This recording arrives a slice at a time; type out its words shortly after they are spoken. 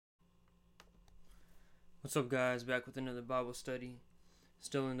What's up, guys? Back with another Bible study.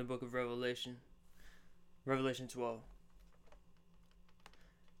 Still in the book of Revelation. Revelation 12.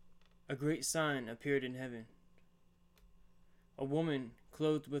 A great sign appeared in heaven. A woman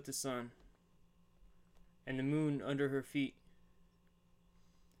clothed with the sun, and the moon under her feet,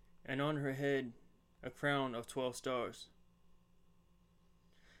 and on her head a crown of 12 stars.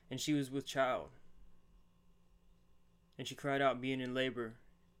 And she was with child. And she cried out, being in labor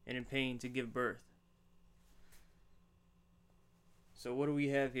and in pain to give birth. So what do we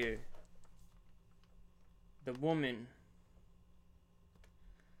have here? The woman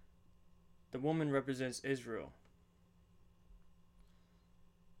represents Israel.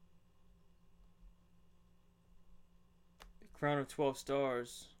 The crown of 12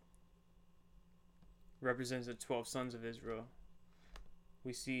 stars represents the 12 sons of Israel.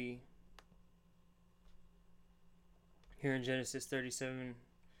 We see here in Genesis 37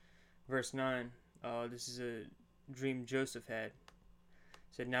 verse 9, this is a dream Joseph had.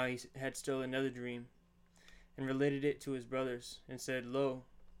 Said now he had still another dream, and related it to his brothers, and said, Lo,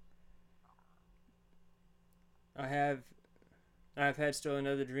 I have had still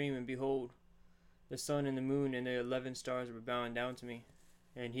another dream, and behold, the sun and the moon and the 11 stars were bowing down to me.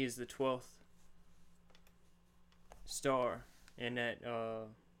 And he is the 12th star in that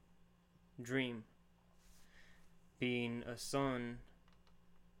dream, being a son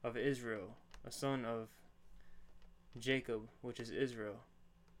of Israel, a son of Jacob, which is Israel,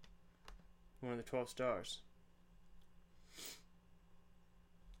 one of the 12 stars.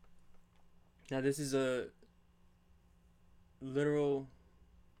 Now this is a literal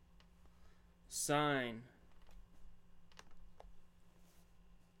sign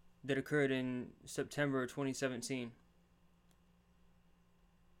that occurred in September 2017.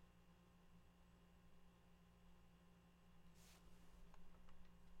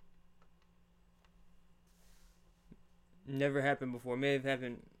 Never happened before. May have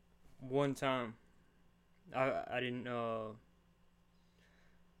happened one time. I didn't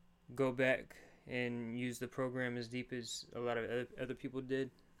go back and use the program as deep as a lot of other people did.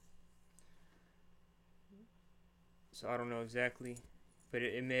 So I don't know exactly, but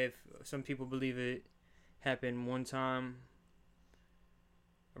it may have. Some people believe it happened one time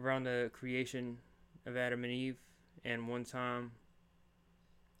around the creation of Adam and Eve, and one time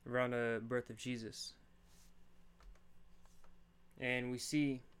around the birth of Jesus. And we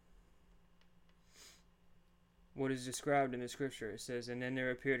see what is described in the scripture. It says, and then there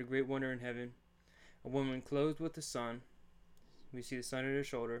appeared a great wonder in heaven, a woman clothed with the sun. We see the sun at her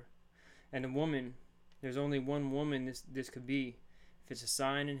shoulder. And the woman, there's only one woman this could be. If it's a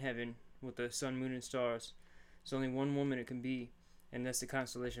sign in heaven with the sun, moon, and stars, there's only one woman it can be, and that's the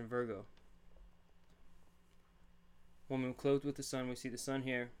constellation Virgo. Woman clothed with the sun. We see the sun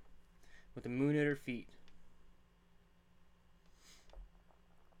here with the moon at her feet.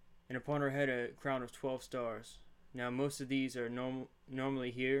 And upon her head a crown of 12 stars. Now most of these are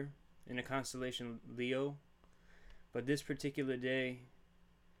normally here in the constellation Leo, but this particular day,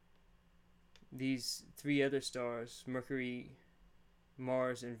 these three other stars, Mercury,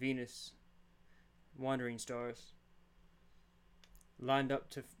 Mars, and Venus, wandering stars, lined up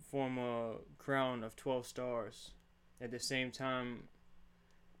to form a crown of 12 stars. At the same time,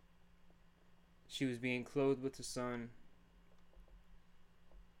 she was being clothed with the sun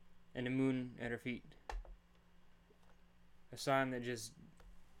and the moon at her feet. A sign that just,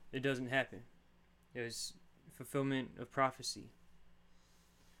 it doesn't happen. It was fulfillment of prophecy.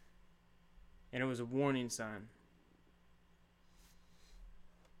 And it was a warning sign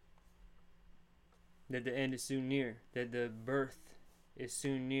that the end is soon near, that the birth is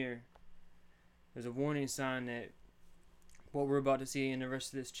soon near. There's a warning sign that what we're about to see in the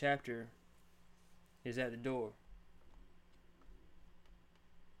rest of this chapter is at the door.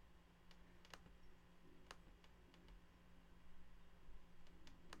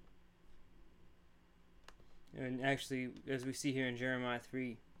 And actually, as we see here in Jeremiah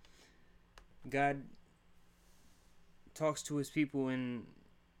 3, God talks to his people and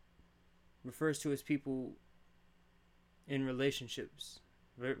refers to his people in relationships,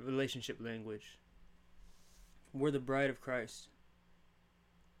 relationship language. We're the bride of Christ.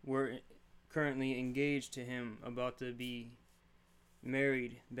 We're currently engaged to him, about to be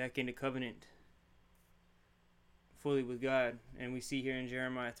married back into covenant fully with God. And we see here in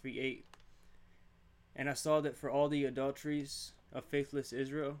Jeremiah 3:8, and I saw that for all the adulteries of faithless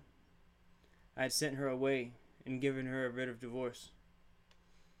Israel, I had sent her away and given her a writ of divorce.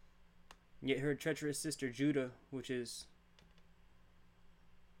 Yet her treacherous sister Judah, which is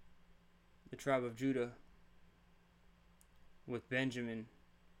the tribe of Judah, with Benjamin,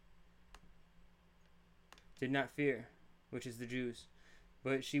 did not fear, which is the Jews,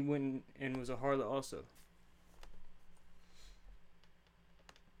 but she went and was a harlot also.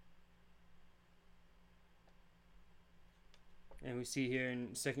 And we see here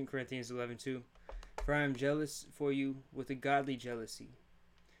in 2 Corinthians 11:2, for I am jealous for you with a godly jealousy,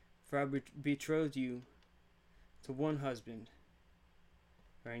 for I betrothed you to one husband,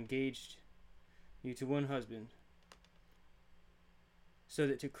 or engaged you to one husband, so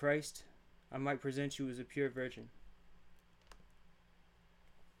that to Christ I might present you as a pure virgin.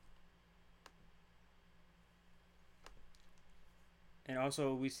 And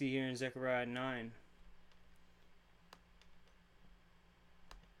also we see here in Zechariah 9,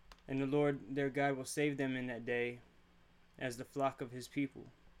 and the Lord their God will save them in that day as the flock of his people.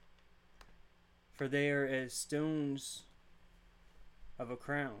 For they are as stones of a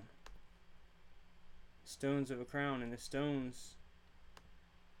crown. Stones of a crown. And the stones,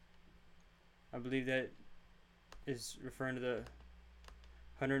 I believe that is referring to the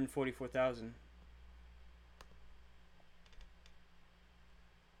 144,000.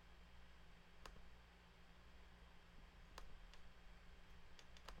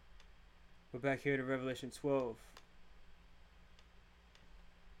 We're back here to Revelation 12.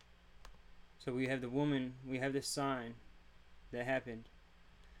 So we have the woman, we have this sign that happened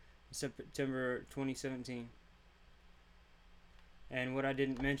in September 2017. And what I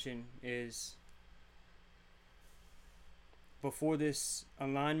didn't mention is before this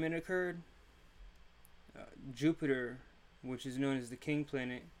alignment occurred, Jupiter, which is known as the king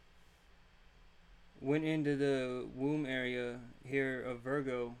planet, went into the womb area here of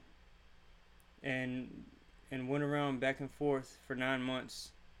Virgo and went around back and forth for 9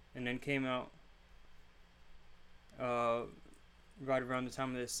 months, and then came out right around the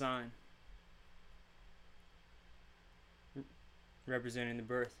time of this sign, representing the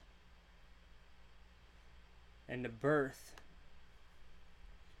birth. And the birth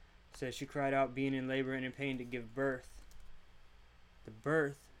says she cried out, being in labor and in pain to give birth. The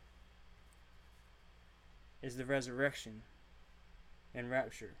birth is the resurrection and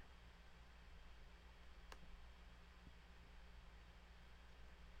rapture.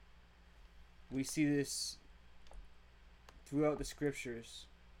 We see this throughout the scriptures.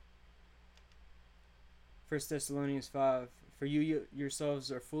 1 Thessalonians 5, for you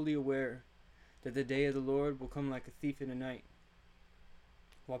yourselves are fully aware that the day of the Lord will come like a thief in the night.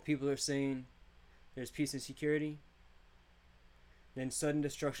 While people are saying there's peace and security, then sudden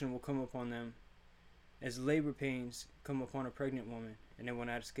destruction will come upon them, as labor pains come upon a pregnant woman, and they will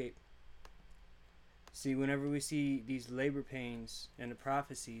not escape. See, whenever we see these labor pains and the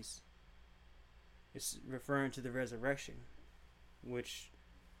prophecies, it's referring to the resurrection, which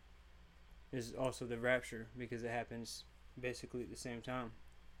is also the rapture, because it happens basically at the same time.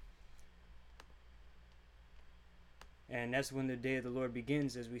 And that's when the day of the Lord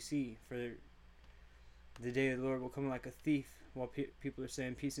begins, as we see. For the day of the Lord will come like a thief, while people are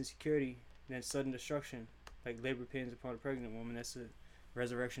saying peace and security, and then sudden destruction, like labor pains upon a pregnant woman. That's the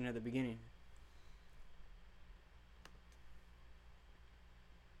resurrection at the beginning.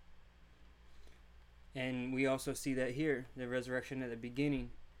 And we also see that here, the resurrection at the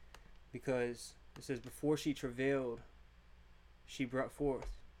beginning, because it says, before she travailed, she brought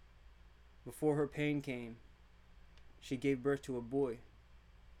forth. Before her pain came, she gave birth to a boy.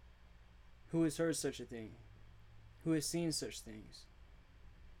 Who has heard such a thing? Who has seen such things?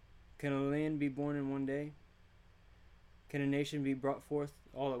 Can a land be born in one day? Can a nation be brought forth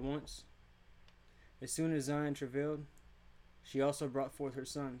all at once? As soon as Zion travailed, she also brought forth her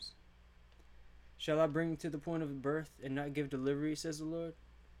sons. Shall I bring to the point of birth and not give delivery, says the Lord?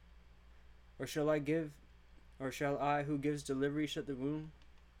 Or shall I who gives delivery shut the womb?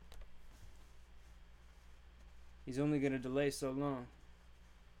 He's only going to delay so long.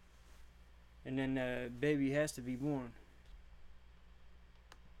 And then the baby has to be born.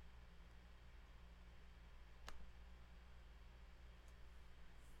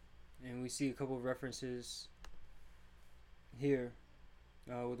 And we see a couple of references here.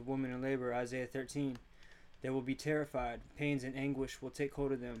 With the woman in labor, Isaiah 13. They will be terrified. Pains and anguish will take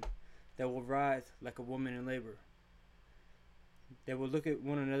hold of them. They will writhe like a woman in labor. They will look at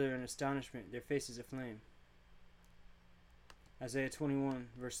one another in astonishment, their faces aflame. Isaiah 21,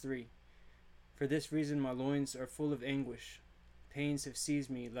 verse 3. For this reason my loins are full of anguish. Pains have seized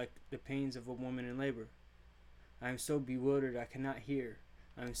me like the pains of a woman in labor. I am so bewildered I cannot hear.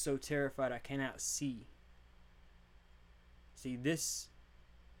 I am so terrified I cannot see. See, this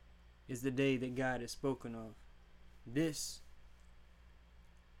is the day that God has spoken of. This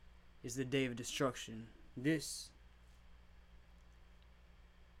is the day of destruction. This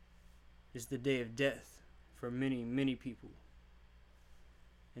is the day of death for many, many people,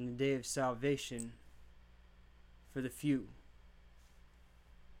 and the day of salvation for the few.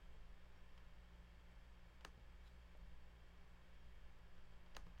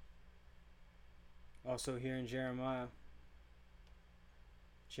 Also here in Jeremiah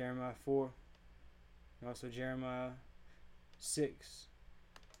 4, and also Jeremiah 6,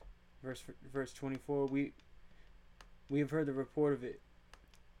 verse 24. We have heard the report of it.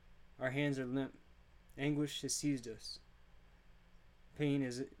 Our hands are limp. Anguish has seized us. Pain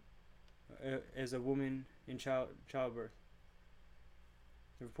as a woman in childbirth.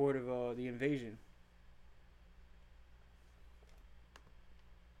 The report of the invasion.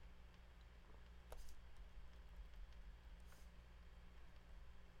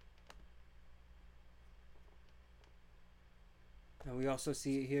 And we also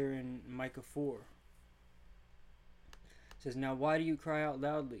see it here in Micah 4. It says, "Now why do you cry out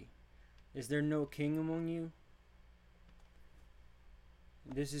loudly? Is there no king among you?"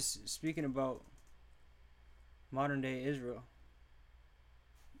 This is speaking about modern day Israel.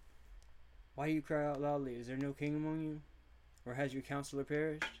 Why do you cry out loudly? Is there no king among you? Or has your counselor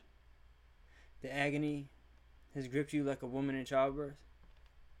perished? The agony has gripped you like a woman in childbirth.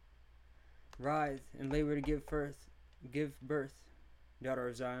 Writhe and labor to give birth, daughter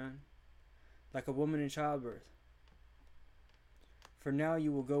of Zion, like a woman in childbirth. For now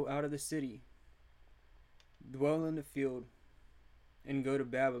you will go out of the city, dwell in the field, and go to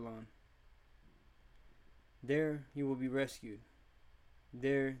Babylon. There you will be rescued.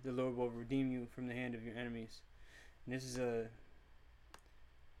 There the Lord will redeem you from the hand of your enemies. And this is a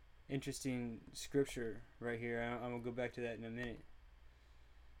interesting scripture right here. I'm going to go back to that in a minute.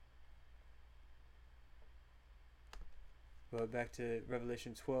 But back to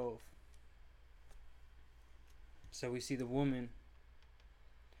Revelation 12. So we see the woman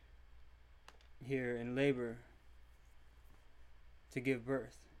here in labor to give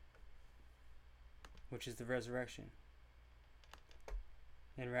birth, which is the resurrection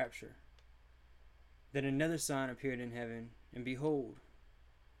and rapture. Then another sign appeared in heaven, and behold,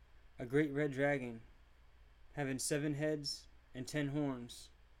 a great red dragon, having 7 heads and 10 horns,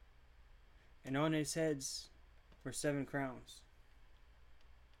 and on his heads were 7 crowns.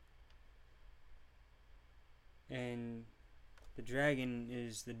 And the dragon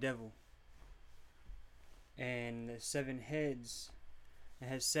is the devil. And the 7 heads, it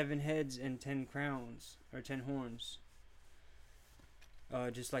has 7 heads and 10 crowns, or 10 horns.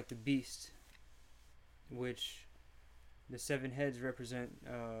 Just like the beast, which the 7 heads represent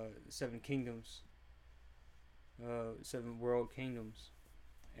 7 kingdoms, 7 world kingdoms,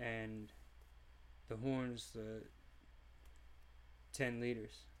 and the horns, the 10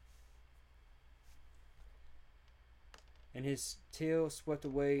 leaders. And his tail swept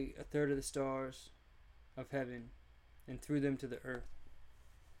away a third of the stars of heaven and threw them to the earth.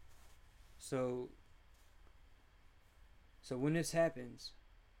 So when this happens,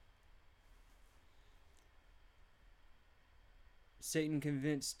 Satan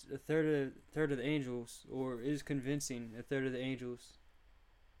convinced a third of the angels, or is convincing a third of the angels,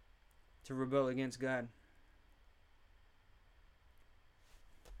 to rebel against God.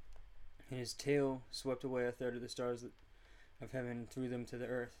 And his tail swept away a third of the stars of heaven and threw them to the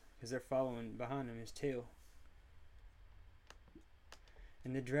earth, because they're following behind him, his tail.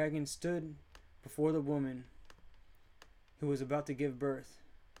 And the dragon stood before the woman who was about to give birth,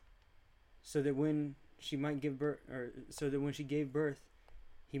 so that when she gave birth,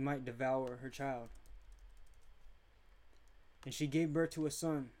 he might devour her child. And she gave birth to a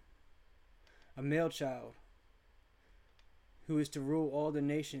son, a male child, who is to rule all the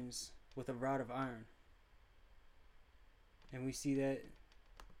nations with a rod of iron. And we see that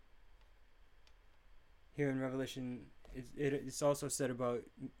here in Revelation. It's also said about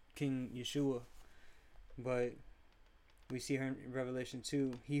King Yeshua, but we see here in Revelation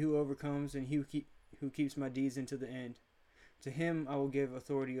 2, "He who overcomes and who keeps my deeds unto the end, to him I will give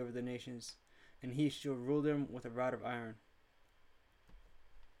authority over the nations, and he shall rule them with a rod of iron."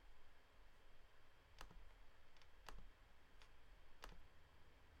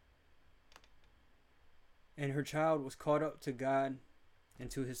 And her child was caught up to God and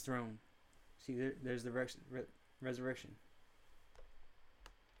to his throne. See, there's the resurrection.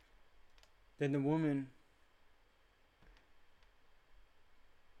 Then the woman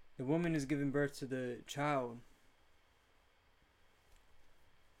is giving birth to the child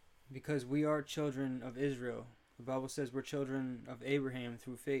because we are children of Israel. The Bible says we're children of Abraham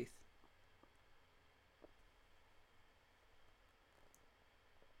through faith.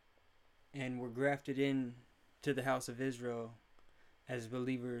 And we're grafted in to the house of Israel as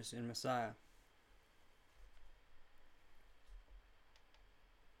believers in Messiah.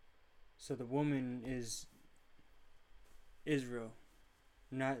 So the woman is Israel,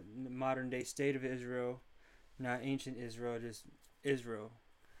 not the modern day state of Israel, not ancient Israel, just Israel.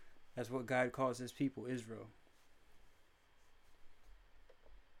 That's what God calls his people, Israel.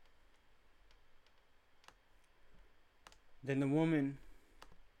 Then the woman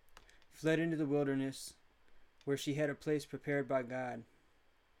fled into the wilderness, where she had a place prepared by God,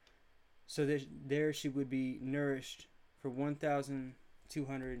 so that there she would be nourished for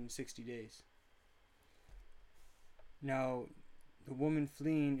 1,260 days. Now, the woman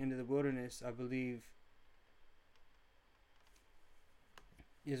fleeing into the wilderness, I believe,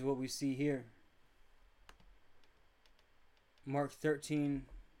 is what we see here. Mark 13,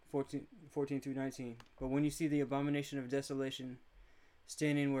 14 through 19. But when you see the abomination of desolation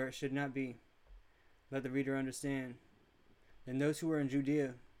standing where it should not be, let the reader understand. Then those who are in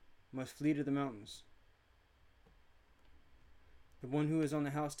Judea must flee to the mountains. The one who is on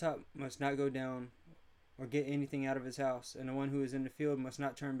the housetop must not go down or get anything out of his house, and the one who is in the field must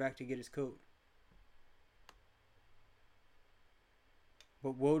not turn back to get his coat.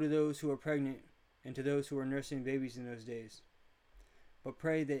 But woe to those who are pregnant and to those who are nursing babies in those days. But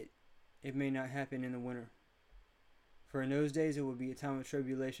pray that it may not happen in the winter. For in those days it will be a time of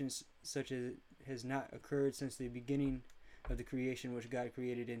tribulation such as has not occurred since the beginning of the creation which God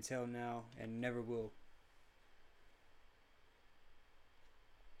created until now, and never will.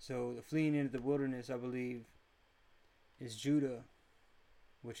 So the fleeing into the wilderness, I believe, is Judah,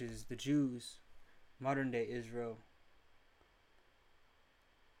 which is the Jews, modern day Israel,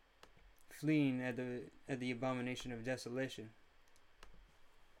 fleeing at the abomination of desolation.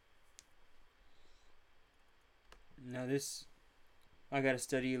 Now this, I got to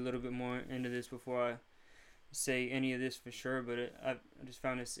study a little bit more into this before I say any of this for sure, but I just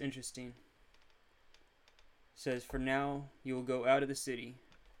found this interesting. It says, for now you will go out of the city,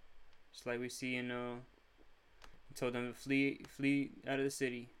 just like we see in he told them to flee out of the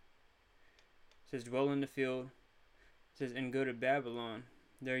city. It says, dwell in the field. It says, and go to Babylon,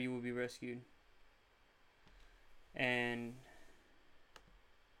 there you will be rescued. And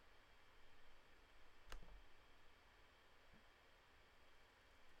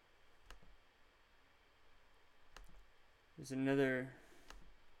there's another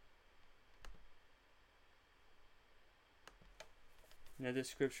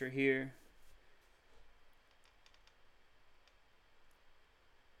scripture here.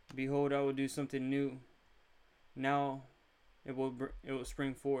 Behold, I will do something new. Now it will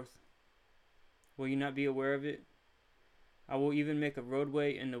spring forth. Will you not be aware of it? I will even make a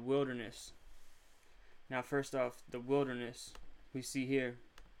roadway in the wilderness. Now, first off, the wilderness we see here.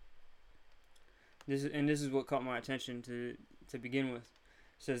 This is what caught my attention to begin with.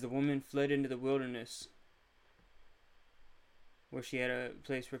 It says the woman fled into the wilderness, where she had a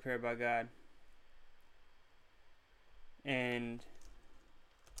place prepared by God. And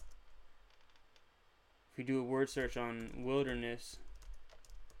if we do a word search on wilderness,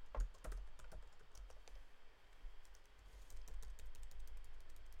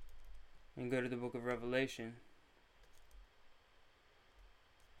 and go to the book of Revelation,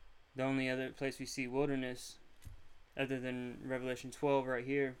 the only other place we see wilderness, other than Revelation 12 right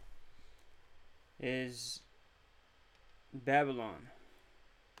here, is Babylon.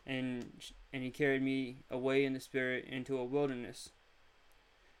 And he carried me away in the spirit into a wilderness,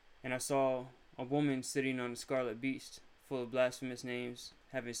 and I saw a woman sitting on a scarlet beast, full of blasphemous names,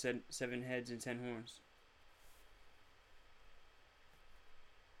 having 7 heads and 10 horns.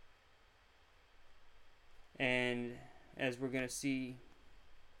 And as we're going to see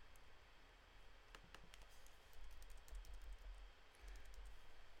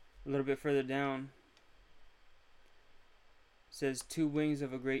a little bit further down, it says 2 wings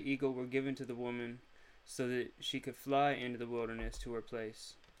of a great eagle were given to the woman so that she could fly into the wilderness to her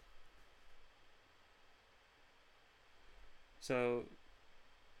place. So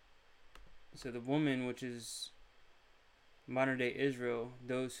the woman, which is modern day Israel,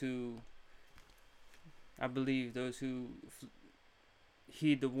 I believe those who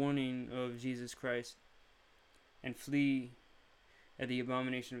heed the warning of Jesus Christ and flee at the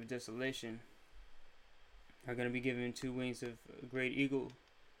abomination of desolation, are going to be given 2 wings of a great eagle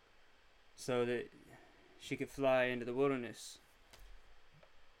so that she could fly into the wilderness,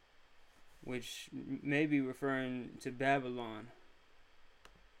 which may be referring to Babylon.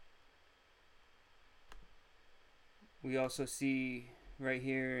 We also see right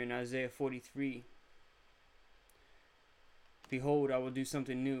here in Isaiah 43, behold, I will do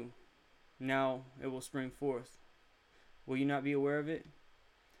something new. Now it will spring forth. Will you not be aware of it?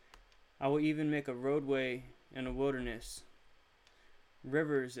 I will even make a roadway in the wilderness.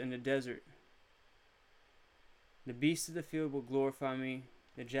 rivers in the desert. The beasts of the field will glorify me,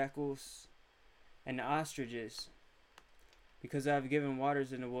 the jackals and the ostriches, because I have given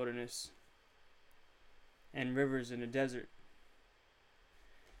waters in the wilderness and rivers in the desert,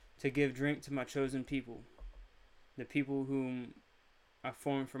 to give drink to my chosen people. The people whom I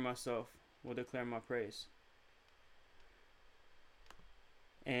formed for myself will declare my praise.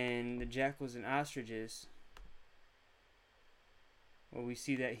 And the jackals and ostriches, well, we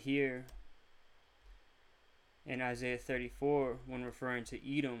see that here in Isaiah 34 when referring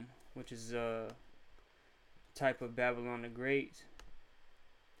to Edom, which is a type of Babylon the Great,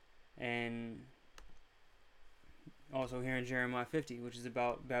 and also here in Jeremiah 50, which is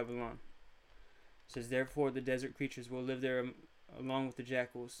about Babylon. It says, therefore the desert creatures will live there along with the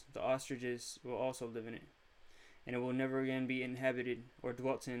jackals. The ostriches will also live in it, and it will never again be inhabited or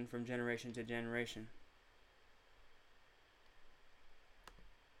dwelt in from generation to generation.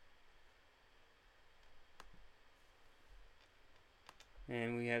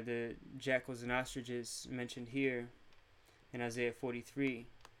 And we have the jackals and ostriches mentioned here in Isaiah 43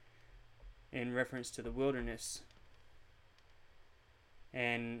 in reference to the wilderness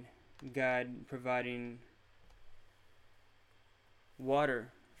and God providing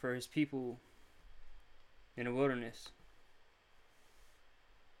water for his people in the wilderness.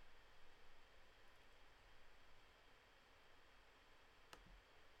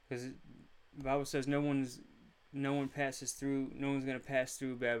 Because the Bible says no one's going to pass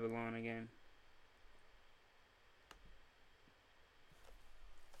through Babylon again.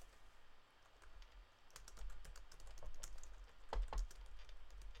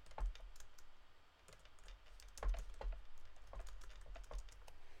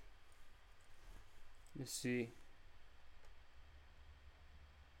 Let's see.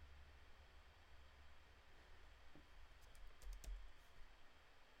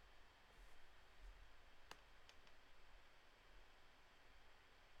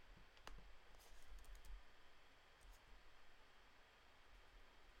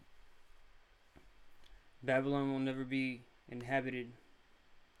 Babylon will never be inhabited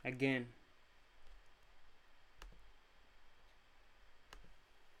again.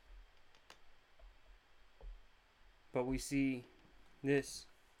 But we see this.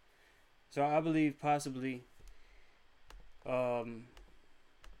 So I believe possibly the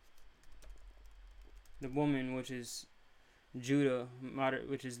woman, which is Judah,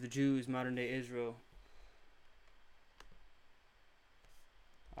 which is the Jews, modern day Israel,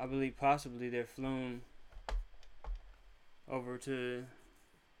 I believe possibly they're flown over to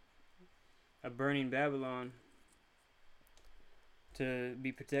a burning Babylon to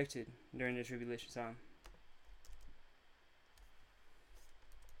be protected during the tribulation time.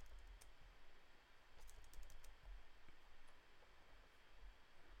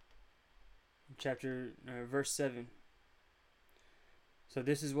 Verse 7. So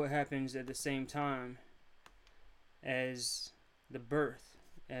this is what happens at the same time as the birth,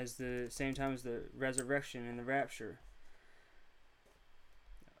 as the same time as the resurrection and the rapture.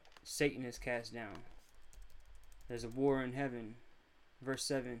 Satan is cast down. There's a war in heaven. Verse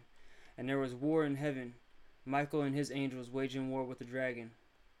 7. And there was war in heaven, Michael and his angels waging war with the dragon.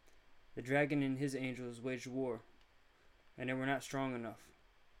 The dragon and his angels waged war, and they were not strong enough.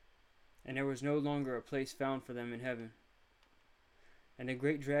 And there was no longer a place found for them in heaven. And the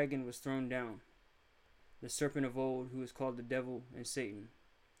great dragon was thrown down, the serpent of old, who is called the devil and Satan,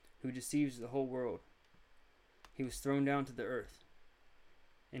 who deceives the whole world. He was thrown down to the earth,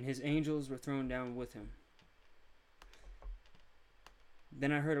 and his angels were thrown down with him.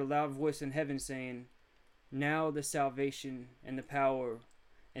 Then I heard a loud voice in heaven saying, now the salvation and the power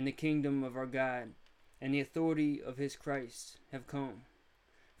and the kingdom of our God and the authority of his Christ have come.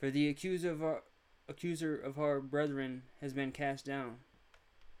 For the accuser of our brethren has been cast down,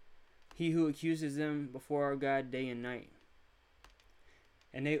 he who accuses them before our God day and night.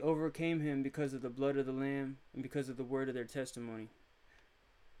 And they overcame him because of the blood of the Lamb and because of the word of their testimony.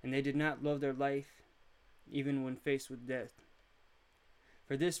 And they did not love their life, even when faced with death.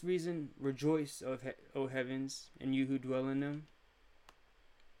 For this reason, rejoice, O heavens, and you who dwell in them.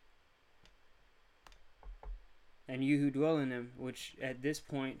 And you who dwell in them, which at this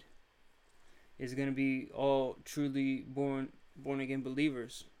point is going to be all truly born again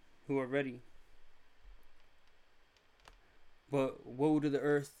believers who are ready. But woe to the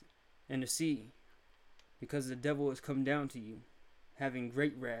earth and the sea, because the devil has come down to you, having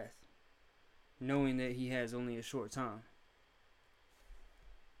great wrath, knowing that he has only a short time.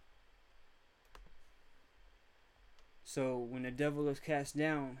 So when the devil is cast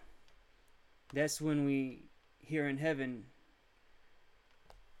down, that's when we here in heaven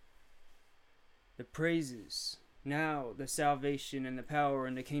the praises. Now the salvation and the power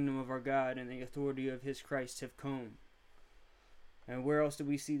and the kingdom of our God and the authority of his Christ have come. And where else do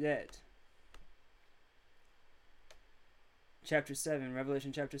we see that? Chapter 7,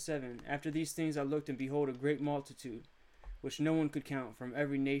 Revelation chapter 7. After these things I looked, and behold, a great multitude, which no one could count, from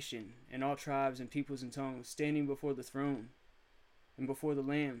every nation, and all tribes and peoples and tongues, standing before the throne, and before the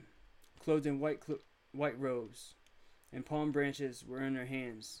Lamb, clothed in white robes, and palm branches were in their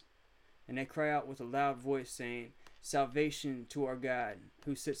hands. And they cry out with a loud voice, saying, Salvation to our God,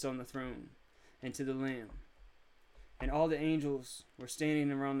 who sits on the throne, and to the Lamb. And all the angels were standing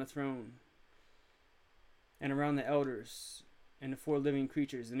around the throne, and around the elders, and the 4 living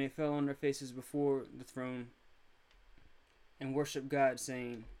creatures, and they fell on their faces before the throne, and worshiped God,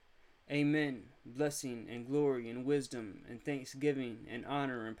 saying, Amen, blessing and glory and wisdom and thanksgiving and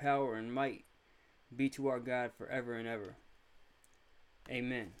honor and power and might be to our God forever and ever.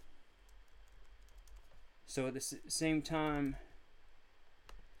 Amen. So at the same time,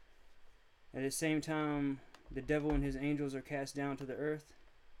 the devil and his angels are cast down to the earth.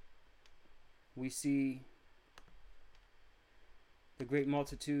 We see the great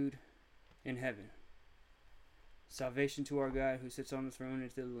multitude in heaven. Salvation to our God who sits on the throne and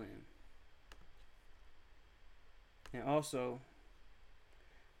to the Lamb. And also,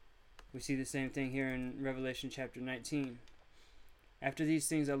 we see the same thing here in Revelation chapter 19. After these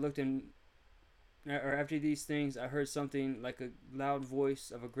things I heard something like a loud voice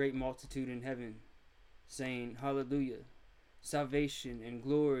of a great multitude in heaven, saying, Hallelujah! Salvation and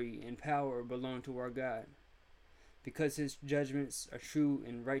glory and power belong to our God, because his judgments are true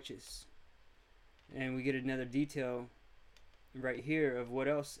and righteous. And we get another detail right here of what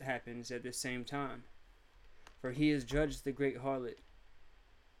else happens at the same time. For he has judged the great harlot,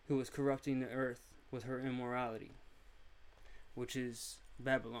 who was corrupting the earth with her immorality, which is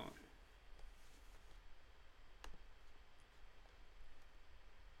Babylon.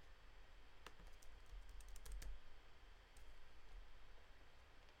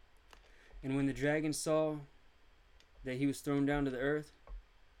 And when the dragon saw that he was thrown down to the earth,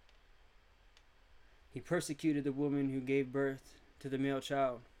 he persecuted the woman who gave birth to the male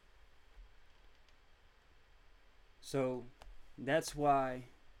child. So that's why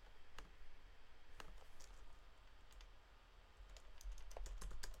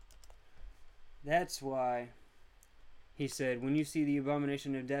he said, when you see the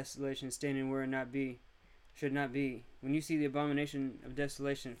abomination of desolation standing where it should not be, when you see the abomination of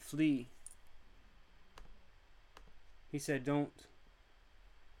desolation, flee. He said, don't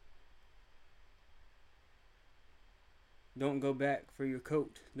go back for your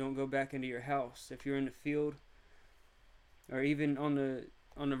coat. Don't go back into your house. If you're in the field, or even on the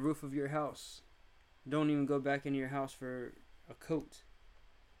roof of your house, don't even go back into your house for a coat,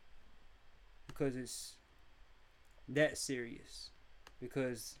 because it's that serious.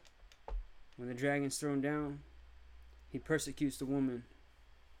 Because when the dragon's thrown down, he persecutes the woman,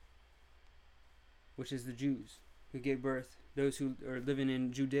 which is the Jews, who gave birth, those who are living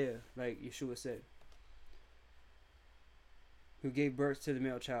in Judea, like Yeshua said, who gave birth to the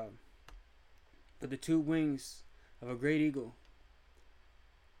male child. But the 2 wings of a great eagle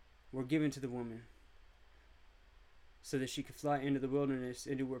were given to the woman, so that she could fly into the wilderness,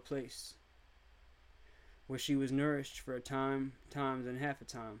 into her place, where she was nourished for a time, times, and half a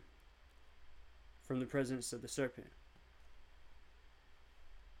time, from the presence of the serpent.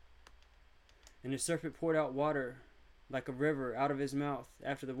 And the serpent poured out water like a river out of his mouth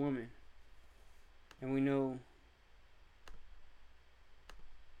after the woman. And we know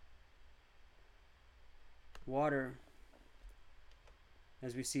water,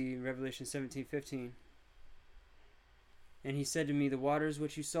 as we see in Revelation 17:15. And he said to me, the waters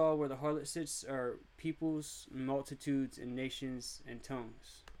which you saw where the harlot sits are peoples, multitudes, and nations, and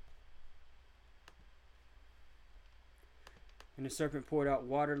tongues. And the serpent poured out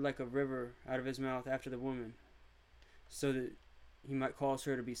water like a river out of his mouth after the woman, so that he might cause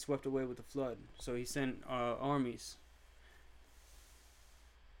her to be swept away with the flood. So he sent armies.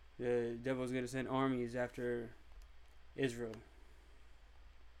 The devil's going to send armies after Israel.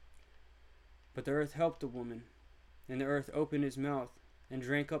 But the earth helped the woman, and the earth opened his mouth and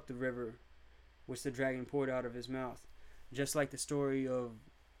drank up the river which the dragon poured out of his mouth. Just like the story of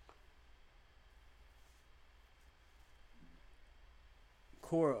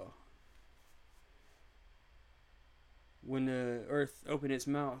Korah, when the earth opened its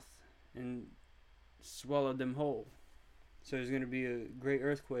mouth and swallowed them whole. So there's going to be a great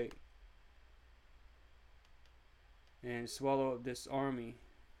earthquake and swallow up this army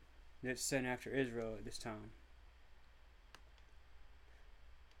that's sent after Israel at this time.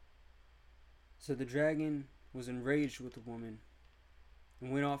 So the dragon was enraged with the woman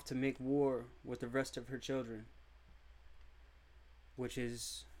and went off to make war with the rest of her children,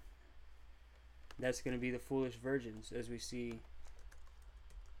 that's going to be the foolish virgins, as we see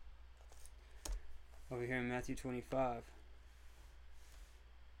over here in Matthew 25.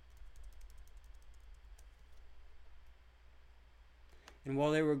 And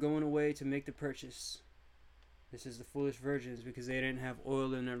while they were going away to make the purchase, this is the foolish virgins, because they didn't have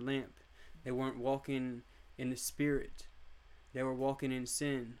oil in their lamp. They weren't walking in the Spirit. They were walking in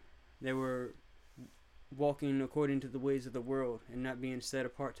sin. They were walking according to the ways of the world and not being set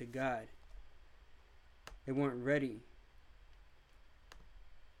apart to God. They weren't ready.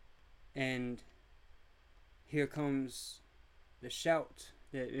 And here comes the shout.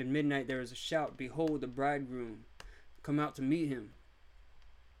 That at midnight there is a shout, "Behold, the bridegroom, come out to meet him."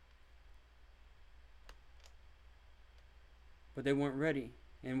 But they weren't ready.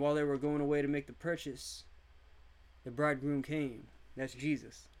 And while they were going away to make the purchase, the bridegroom came. That's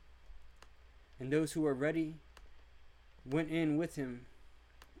Jesus. And those who were ready went in with him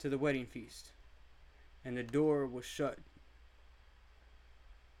to the wedding feast, and the door was shut.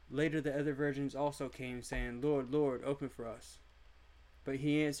 Later the other virgins also came, saying, "Lord, Lord, open for us." But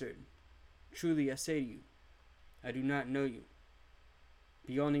he answered, "Truly I say to you, I do not know you.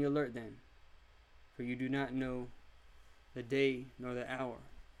 Be on the alert then, for you do not know the day nor the hour."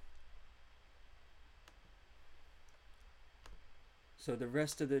 So the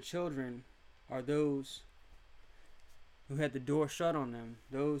rest of the children are those who had the door shut on them,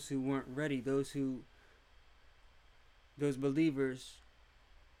 those who weren't ready, those believers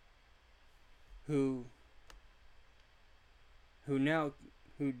who now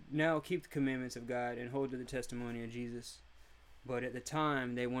keep the commandments of God and hold to the testimony of Jesus. But at the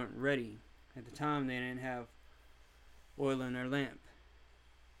time they weren't ready. At the time they didn't have oil in their lamp.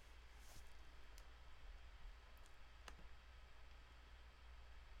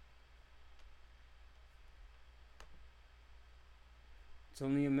 It's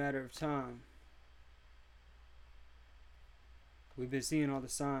only a matter of time. We've been seeing all the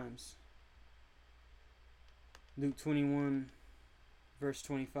signs. Luke 21 verse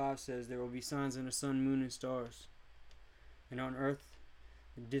 25 says, "There will be signs in the sun, moon, and stars, and on earth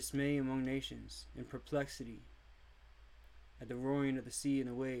dismay among nations, and perplexity at the roaring of the sea and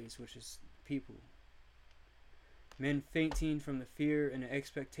the waves," which is people. "Men fainting from the fear and the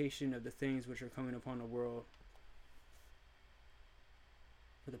expectation of the things which are coming upon the world.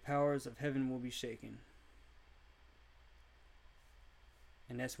 For the powers of heaven will be shaken."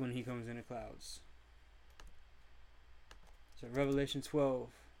 And that's when he comes in the clouds. So Revelation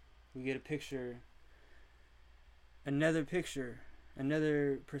 12, we get a picture, another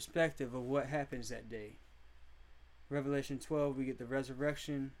perspective of what happens that day. Revelation 12, we get the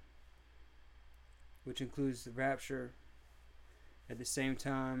resurrection, which includes the rapture. At the same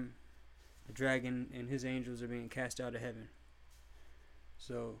time, the dragon and his angels are being cast out of heaven.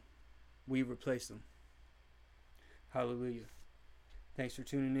 So we replace them. Hallelujah. Thanks for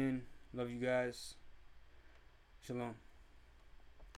tuning in. Love you guys. Shalom.